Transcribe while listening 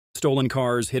Stolen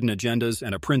cars, hidden agendas,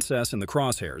 and a princess in the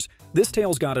crosshairs. This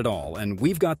tale's got it all, and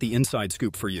we've got the inside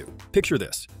scoop for you. Picture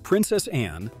this. Princess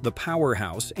Anne, the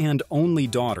powerhouse and only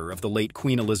daughter of the late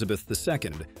Queen Elizabeth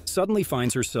II, suddenly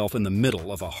finds herself in the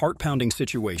middle of a heart-pounding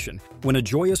situation when a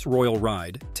joyous royal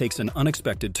ride takes an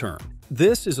unexpected turn.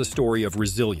 This is a story of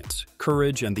resilience,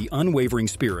 courage, and the unwavering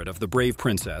spirit of the brave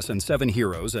princess and 7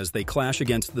 heroes as they clash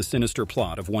against the sinister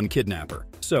plot of one kidnapper.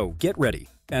 So, get ready,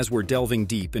 as we're delving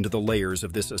deep into the layers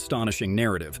of this astonishing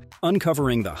narrative,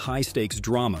 uncovering the high-stakes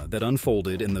drama that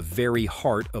unfolded in the very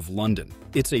heart of London.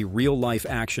 It's a real-life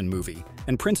action movie,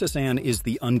 and Princess Anne is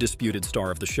the undisputed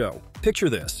star of the show. Picture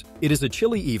this. It is a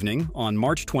chilly evening on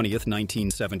March 20th,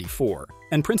 1974,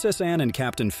 and Princess Anne and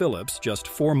Captain Phillips, just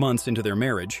 4 months into their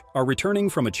marriage, are returning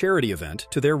from a charity event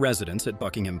to their residence at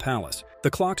Buckingham Palace. The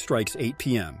clock strikes 8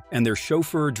 p.m., and their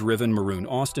chauffeur-driven maroon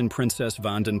Austin Princess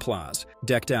Van den Plas,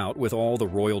 decked out with all the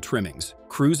royal trimmings,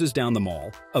 cruises down the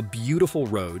Mall, a beautiful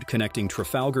road connecting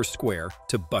Trafalgar Square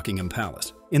to Buckingham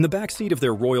Palace. In the backseat of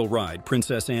their royal ride,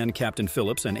 Princess Anne, Captain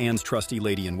Phillips, and Anne's trusty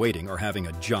lady-in-waiting are having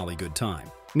a jolly good time.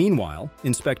 Meanwhile,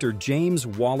 Inspector James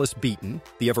Wallace Beaton,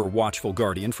 the ever-watchful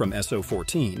guardian from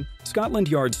SO14, Scotland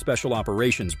Yard's Special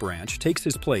Operations Branch, takes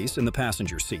his place in the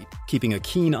passenger seat, keeping a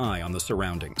keen eye on the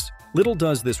surroundings. Little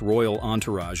does this royal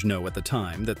entourage know at the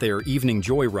time that their evening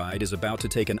joyride is about to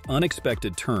take an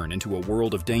unexpected turn into a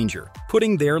world of danger,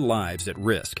 putting their lives at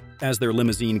risk. As their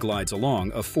limousine glides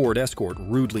along, a Ford Escort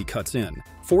rudely cuts in,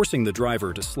 forcing the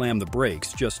driver to slam the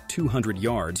brakes just 200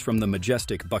 yards from the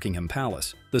majestic Buckingham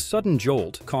Palace. The sudden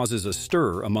jolt causes a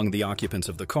stir among the occupants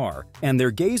of the car, and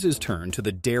their gazes turn to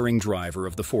the daring driver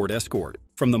of the Ford Escort.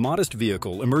 From the modest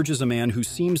vehicle emerges a man who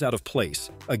seems out of place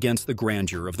against the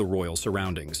grandeur of the royal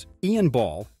surroundings. Ian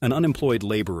Ball, an unemployed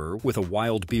laborer with a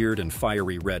wild beard and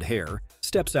fiery red hair,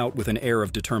 steps out with an air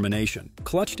of determination.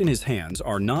 Clutched in his hands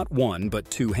are not 1 but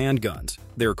 2 handguns,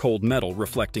 their cold metal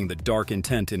reflecting the dark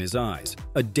intent in his eyes.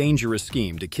 A dangerous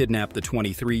scheme to kidnap the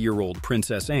 23-year-old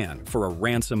Princess Anne for a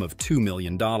ransom of $2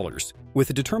 million.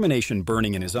 With determination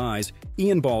burning in his eyes,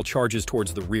 Ian Ball charges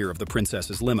towards the rear of the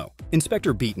princess's limo.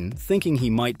 Inspector Beaton, thinking he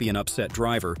might be an upset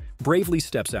driver, bravely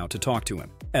steps out to talk to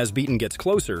him. As Beaton gets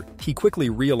closer, he quickly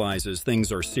realizes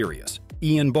things are serious.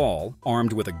 Ian Ball,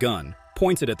 armed with a gun,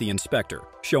 points it at the inspector,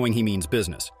 showing he means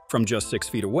business. From just 6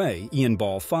 feet away, Ian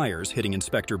Ball fires, hitting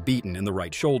Inspector Beaton in the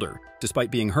right shoulder.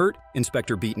 Despite being hurt,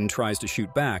 Inspector Beaton tries to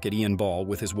shoot back at Ian Ball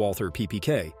with his Walther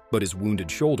PPK, but his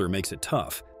wounded shoulder makes it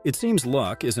tough. It seems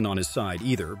luck isn't on his side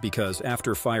either, because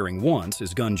after firing once,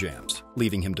 his gun jams,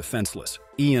 leaving him defenseless.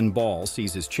 Ian Ball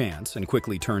sees his chance and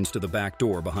quickly turns to the back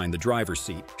door behind the driver's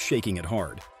seat, shaking it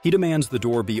hard. He demands the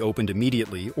door be opened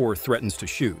immediately or threatens to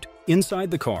shoot.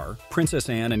 Inside the car, Princess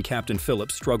Anne and Captain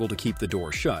Phillips struggle to keep the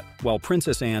door shut, while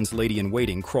Princess Anne's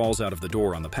lady-in-waiting crawls out of the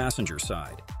door on the passenger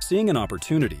side. Seeing an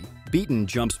opportunity, Beaton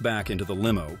jumps back into the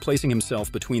limo, placing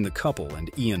himself between the couple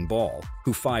and Ian Ball,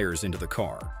 who fires into the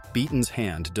car. Beaton's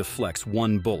hand deflects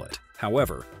 1 bullet.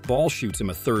 However, Ball shoots him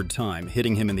a 3rd time,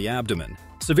 hitting him in the abdomen.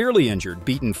 Severely injured,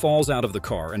 Beaton falls out of the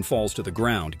car and falls to the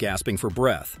ground, gasping for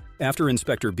breath. After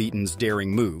Inspector Beaton's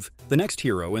daring move, the next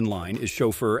hero in line is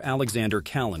chauffeur Alexander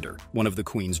Callender, one of the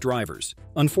Queen's drivers.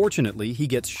 Unfortunately, he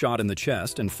gets shot in the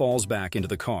chest and falls back into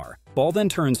the car. Ball then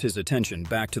turns his attention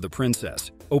back to the princess,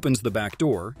 opens the back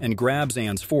door, and grabs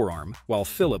Anne's forearm, while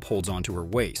Philip holds onto her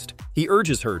waist. He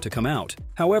urges her to come out.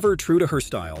 However, true to her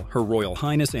style, Her Royal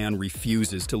Highness Anne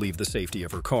refuses to leave the safety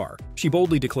of her car. She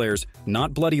boldly declares,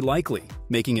 "Not bloody likely,"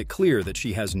 making it clear that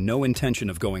she has no intention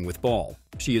of going with Ball.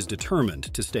 She is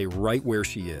determined to stay right where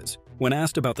she is. When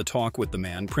asked about the talk with the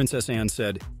man, Princess Anne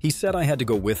said, "He said I had to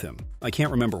go with him. I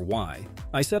can't remember why.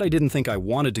 I said I didn't think I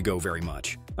wanted to go very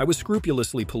much. I was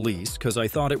scrupulously policed because I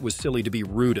thought it was silly to be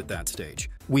rude at that stage.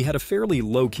 We had a fairly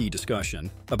low-key discussion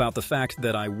about the fact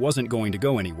that I wasn't going to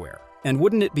go anywhere. And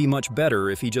wouldn't it be much better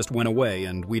if he just went away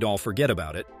and we'd all forget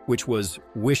about it?" Which was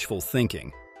wishful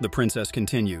thinking. The princess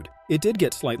continued, "It did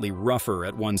get slightly rougher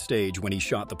at one stage when he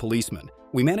shot the policeman.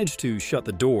 We managed to shut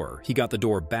the door, he got the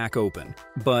door back open.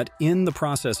 But in the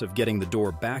process of getting the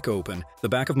door back open, the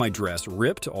back of my dress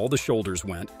ripped, all the shoulders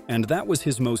went, and that was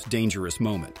his most dangerous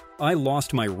moment. I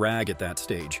lost my rag at that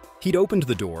stage. He'd opened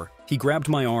the door, he grabbed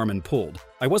my arm and pulled.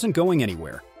 I wasn't going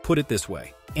anywhere. Put it this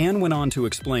way." Anne went on to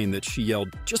explain that she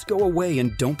yelled, "Just go away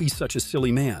and don't be such a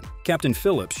silly man." Captain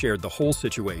Phillips shared the whole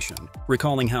situation,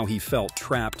 recalling how he felt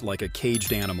trapped like a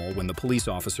caged animal when the police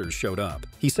officers showed up.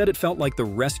 He said it felt like the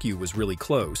rescue was really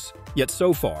close, yet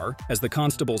so far, as the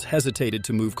constables hesitated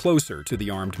to move closer to the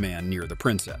armed man near the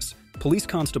princess. Police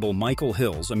Constable Michael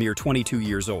Hills, a mere 22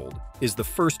 years old, is the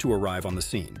first to arrive on the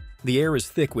scene. The air is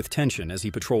thick with tension as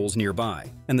he patrols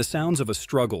nearby, and the sounds of a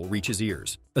struggle reach his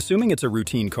ears. Assuming it's a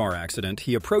routine car accident,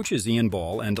 he approaches Ian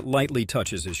Ball and lightly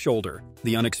touches his shoulder.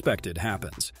 The unexpected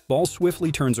happens. Ball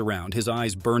swiftly turns around, his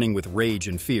eyes burning with rage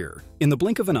and fear. In the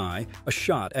blink of an eye, a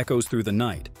shot echoes through the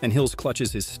night, and Hills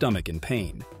clutches his stomach in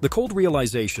pain. The cold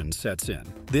realization sets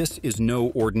in. This is no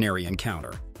ordinary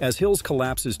encounter. As Hills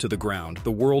collapses to the ground,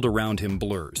 the world around him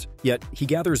blurs. Yet, he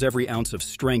gathers every ounce of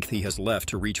strength he has left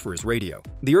to reach for his radio.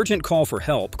 The urgent call for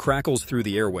help crackles through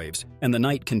the airwaves, and the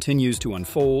night continues to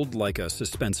unfold like a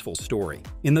suspenseful story.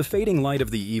 In the fading light of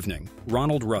the evening,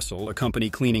 Ronald Russell, a company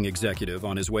cleaning executive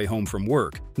on his way home from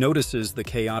work, notices the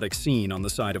chaotic scene on the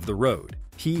side of the road.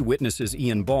 He witnesses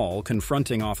Ian Ball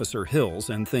confronting Officer Hills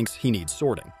and thinks he needs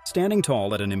sorting. Standing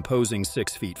tall at an imposing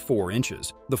 6 feet 4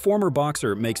 inches, the former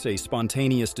boxer makes a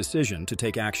spontaneous decision to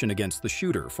take action against the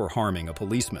shooter for harming a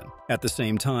policeman. At the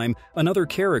same time, another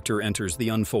character enters the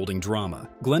unfolding drama.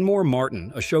 Glenmore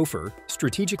Martin, a chauffeur,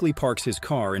 strategically parks his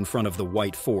car in front of the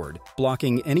white Ford,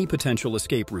 blocking any potential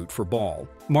escape route for Ball.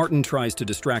 Martin tries to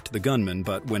distract the gunman,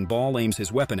 but when Ball aims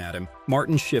his weapon at him,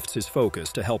 Martin shifts his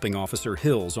focus to helping Officer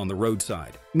Hills on the roadside.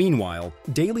 Meanwhile,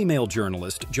 Daily Mail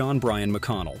journalist John Brian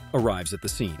McConnell arrives at the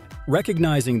scene.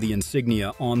 Recognizing the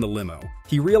insignia on the limo,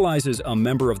 he realizes a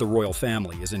member of the royal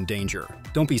family is in danger.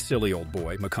 "Don't be silly, old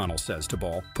boy," McConnell says to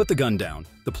Ball. "Put the gun down."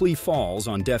 The plea falls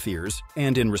on deaf ears,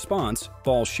 and in response,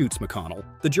 Ball shoots McConnell.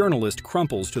 The journalist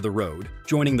crumples to the road,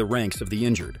 joining the ranks of the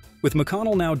injured. With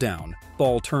McConnell now down,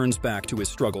 Ball turns back to his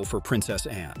struggle for Princess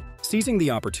Anne. Seizing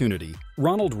the opportunity,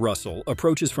 Ronald Russell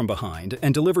approaches from behind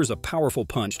and delivers a powerful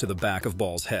punch to the back of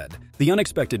Ball's head. The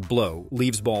unexpected blow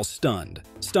leaves Ball stunned,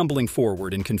 stumbling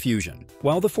forward in confusion.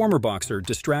 While the former boxer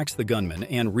distracts the gunman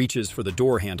and reaches for the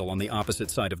door handle on the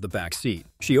opposite side of the back seat,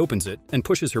 she opens it and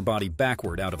pushes her body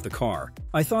backward out of the car.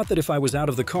 "I thought that if I was out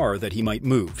of the car that he might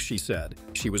move," she said.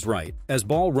 She was right. As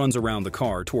Ball runs around the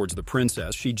car towards the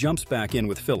princess, she jumps back in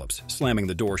with Phillips, slamming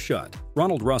the door shut.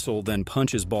 Ronald Russell then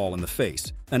punches Ball in the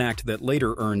face, an act that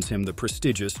later earns him the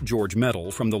prestigious George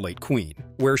Medal from the late Queen,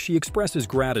 where she expresses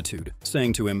gratitude,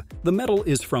 saying to him, "The medal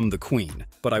is from the Queen,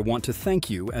 but I want to thank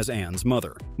you as Anne's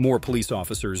mother." More police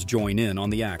officers join in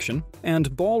on the action,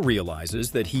 and Ball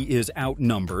realizes that he is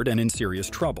outnumbered and in serious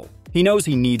trouble. He knows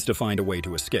he needs to find a way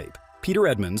to escape. Peter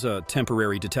Edmonds, a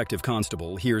temporary detective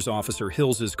constable, hears Officer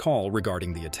Hills's call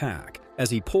regarding the attack. As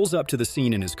he pulls up to the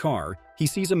scene in his car, he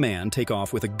sees a man take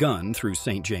off with a gun through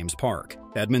St. James Park.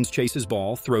 Edmonds chases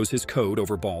Ball, throws his coat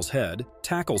over Ball's head,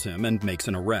 tackles him, and makes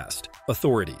an arrest.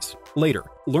 Authorities later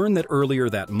learn that earlier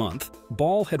that month,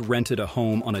 Ball had rented a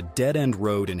home on a dead-end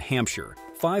road in Hampshire,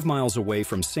 5 miles away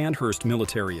from Sandhurst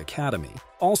Military Academy,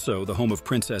 also the home of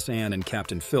Princess Anne and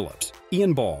Captain Phillips.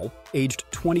 Ian Ball, aged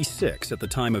 26 at the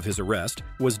time of his arrest,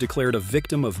 was declared a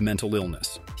victim of mental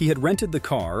illness. He had rented the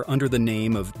car under the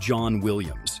name of John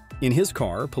Williams. In his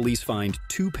car, police find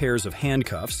 2 pairs of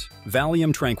handcuffs,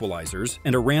 Valium tranquilizers,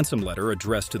 and a ransom letter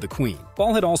addressed to the Queen.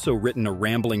 Ball had also written a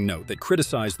rambling note that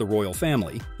criticized the royal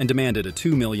family and demanded a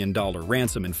 $2 million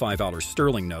ransom in $5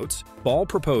 sterling notes. Ball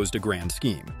proposed a grand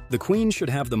scheme. The Queen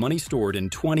should have the money stored in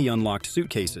 20 unlocked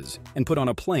suitcases and put on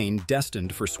a plane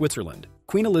destined for Switzerland.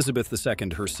 Queen Elizabeth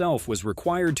II herself was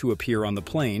required to appear on the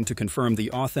plane to confirm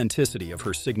the authenticity of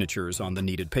her signatures on the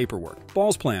needed paperwork.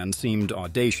 Ball's plan seemed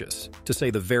audacious, to say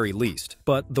the very least,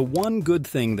 but the one good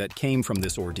thing that came from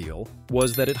this ordeal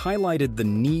was that it highlighted the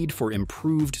need for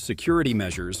improved security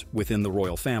measures within the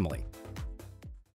royal family.